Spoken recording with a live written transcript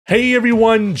Hey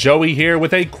everyone, Joey here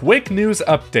with a quick news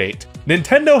update.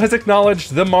 Nintendo has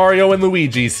acknowledged the Mario and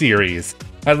Luigi series,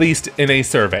 at least in a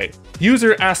survey.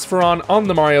 User Aspheron on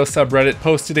the Mario subreddit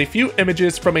posted a few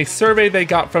images from a survey they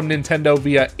got from Nintendo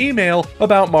via email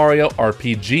about Mario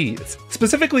RPGs,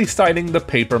 specifically citing the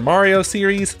Paper Mario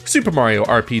series, Super Mario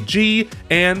RPG,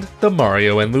 and the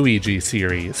Mario and Luigi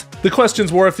series. The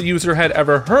questions were if the user had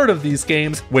ever heard of these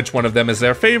games, which one of them is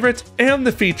their favorite, and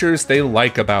the features they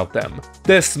like about them.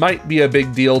 This might be a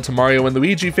big deal to Mario and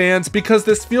Luigi fans because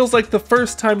this feels like the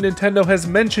first time Nintendo has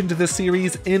mentioned the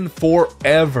series in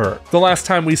forever. The last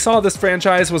time we saw this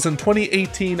franchise was in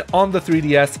 2018 on the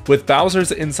 3DS with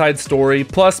Bowser's Inside Story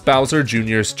plus Bowser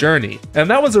Jr.'s Journey, and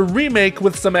that was a remake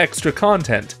with some extra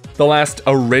content. The last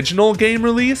original game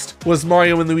released was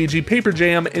Mario and Luigi Paper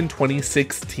Jam in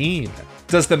 2016.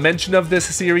 Does the mention of this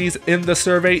series in the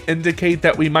survey indicate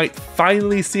that we might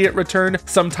finally see it return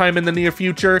sometime in the near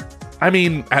future? I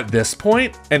mean, at this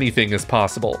point, anything is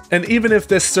possible. And even if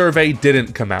this survey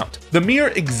didn't come out, the mere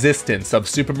existence of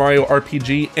Super Mario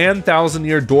RPG and Thousand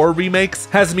Year Door remakes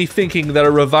has me thinking that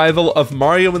a revival of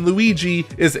Mario and Luigi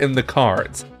is in the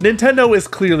cards. Nintendo is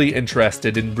clearly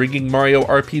interested in bringing Mario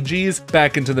RPGs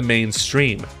back into the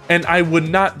mainstream, and I would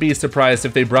not be surprised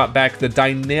if they brought back the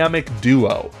dynamic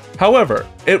duo. However,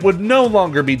 it would no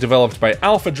longer be developed by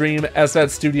Alpha Dream, as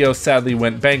that studio sadly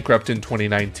went bankrupt in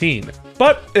 2019.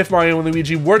 But if Mario and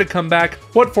Luigi were to come back,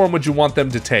 what form would you want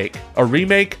them to take? A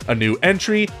remake? A new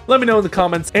entry? Let me know in the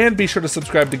comments, and be sure to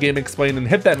subscribe to GameXplain and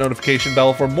hit that notification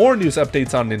bell for more news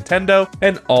updates on Nintendo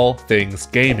and all things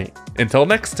gaming. Until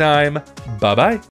next time, bye bye!